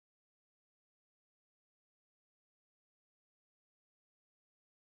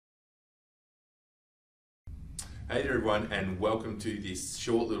Hey there everyone, and welcome to this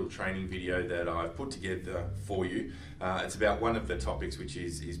short little training video that I've put together for you. It's about one of the topics which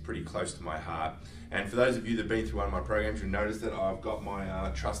is pretty close to my heart. And for those of you that have been through one of my programs, you'll notice that I've got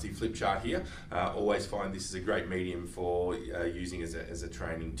my trusty flip chart here. Always find this is a great medium for using as a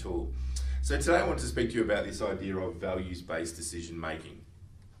training tool. So today I want to speak to you about this idea of values-based decision making.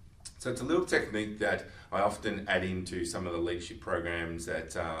 So it's a little technique that I often add into some of the leadership programs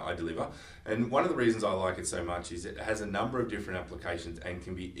that I deliver. And one of the reasons I like it so much is it has a number of different applications and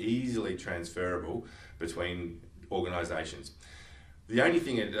can be easily transferable between organisations. The only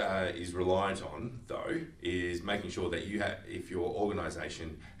thing it is reliant on, though, is making sure that if your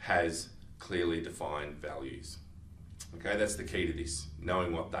organisation has clearly defined values. Okay, that's the key to this,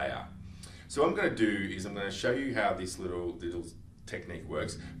 knowing what they are. So what I'm going to do is I'm going to show you how this little technique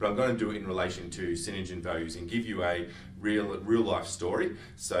works, but I'm going to do it in relation to Synergen values and give you a real life story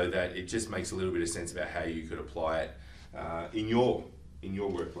so that it just makes a little bit of sense about how you could apply it in your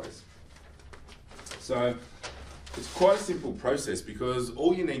workplace. So it's quite a simple process because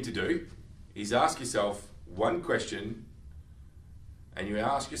all you need to do is ask yourself one question, and you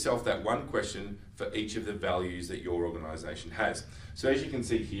ask yourself that one question for each of the values that your organisation has. So as you can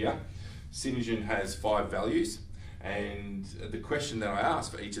see here, Synergen has 5 values. And the question that I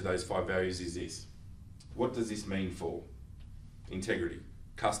ask for each of those 5 values is this: what does this mean for integrity,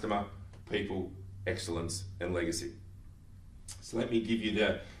 customer, people, excellence, and legacy? So let me give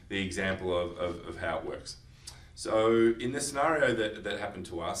you the example of how it works. So in the scenario that happened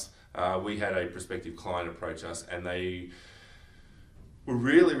to us, we had a prospective client approach us, and they were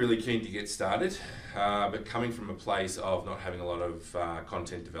really keen to get started, but coming from a place of not having a lot of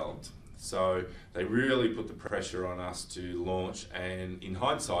content developed. So they really put the pressure on us to launch, and in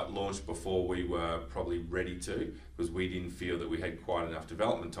hindsight launched before we were probably ready to, because we didn't feel that we had quite enough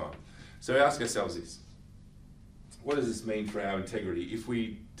development time. So we ask ourselves this: what does this mean for our integrity if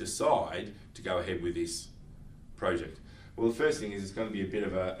we decide to go ahead with this project? Well, the first thing is it's going to be a bit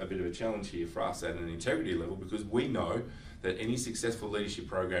of a challenge here for us at an integrity level, because we know that any successful leadership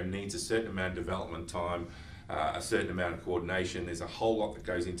program needs a certain amount of development time, a certain amount of coordination. There's a whole lot that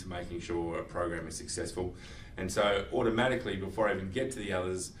goes into making sure a program is successful. And so automatically, before I even get to the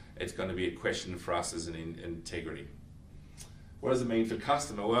others, it's going to be a question for us as an integrity. What does it mean for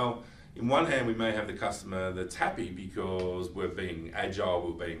customer? Well, in one hand, we may have the customer that's happy because we're being agile,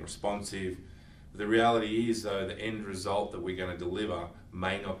 we're being responsive. The reality is, though, the end result that we're going to deliver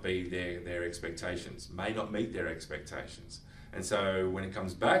may not be their expectations, may not meet their expectations. And so when it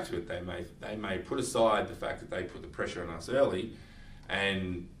comes back to it, they may put aside the fact that they put the pressure on us early,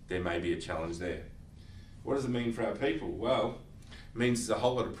 and there may be a challenge there. What does it mean for our people? Well, it means there's a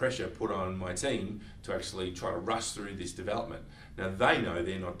whole lot of pressure put on my team to actually try to rush through this development. Now they know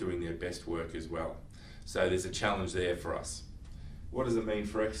they're not doing their best work as well. So there's a challenge there for us. What does it mean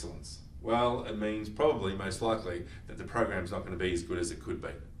for excellence? Well, it means probably, most likely, that the program's not going to be as good as it could be.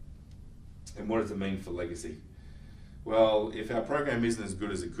 And what does it mean for legacy? Well, if our program isn't as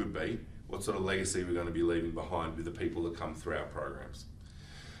good as it could be, what sort of legacy are we going to be leaving behind with the people that come through our programs?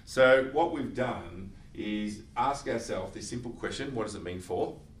 So what we've done is ask ourselves this simple question: what does it mean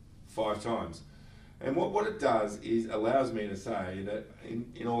for? 5 times. And what it does is allows me to say that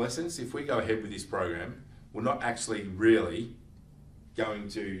in all essence, if we go ahead with this program, we're not actually really going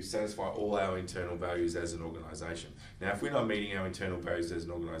to satisfy all our internal values as an organisation. Now, if we're not meeting our internal values as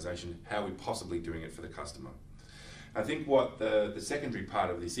an organisation, how are we possibly doing it for the customer? I think what the secondary part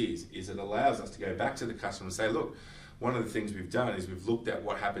of this is it allows us to go back to the customer and say, look, one of the things we've done is we've looked at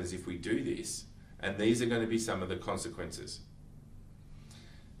what happens if we do this, and these are going to be some of the consequences.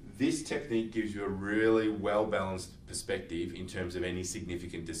 This technique gives you a really well-balanced perspective in terms of any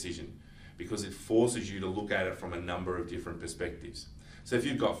significant decision, because it forces you to look at it from a number of different perspectives. So if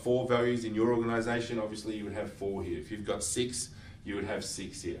you've got 4 values in your organisation, obviously you would have 4 here. If you've got 6, you would have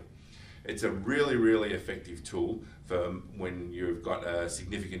 6 here. It's a really effective tool for when you've got a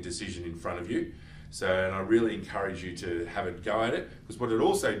significant decision in front of you. So, and I really encourage you to have a go at it, because what it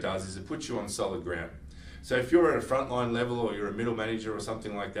also does is it puts you on solid ground. So if you're at a frontline level, or you're a middle manager or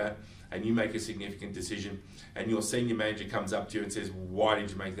something like that, and you make a significant decision, and your senior manager comes up to you and says, why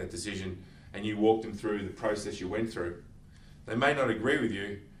did you make that decision? And you walk them through the process you went through. They may not agree with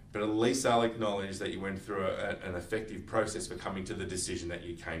you, but at least they'll acknowledge that you went through an effective process for coming to the decision that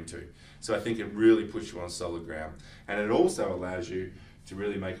you came to. So I think it really puts you on solid ground, and it also allows you to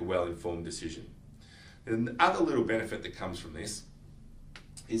really make a well-informed decision. And the other little benefit that comes from this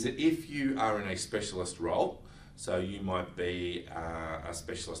is that if you are in a specialist role, so you might be a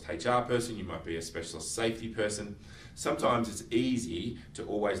specialist HR person, you might be a specialist safety person, sometimes it's easy to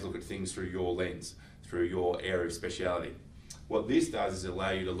always look at things through your lens, through your area of speciality. What this does is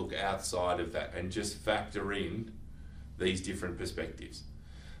allow you to look outside of that and just factor in these different perspectives.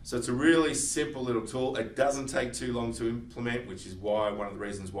 So it's a really simple little tool. It doesn't take too long to implement, which is one of the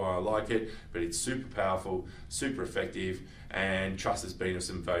reasons why I like it, but it's super powerful, super effective, and trust has been of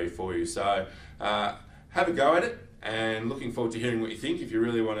some value for you. So have a go at it, and looking forward to hearing what you think. If you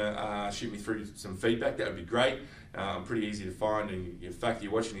really want to shoot me through some feedback, that would be great. I'm pretty easy to find, and the fact that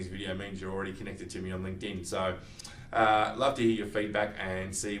you're watching this video means you're already connected to me on LinkedIn. So love to hear your feedback,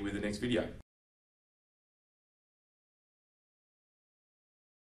 and see you with the next video.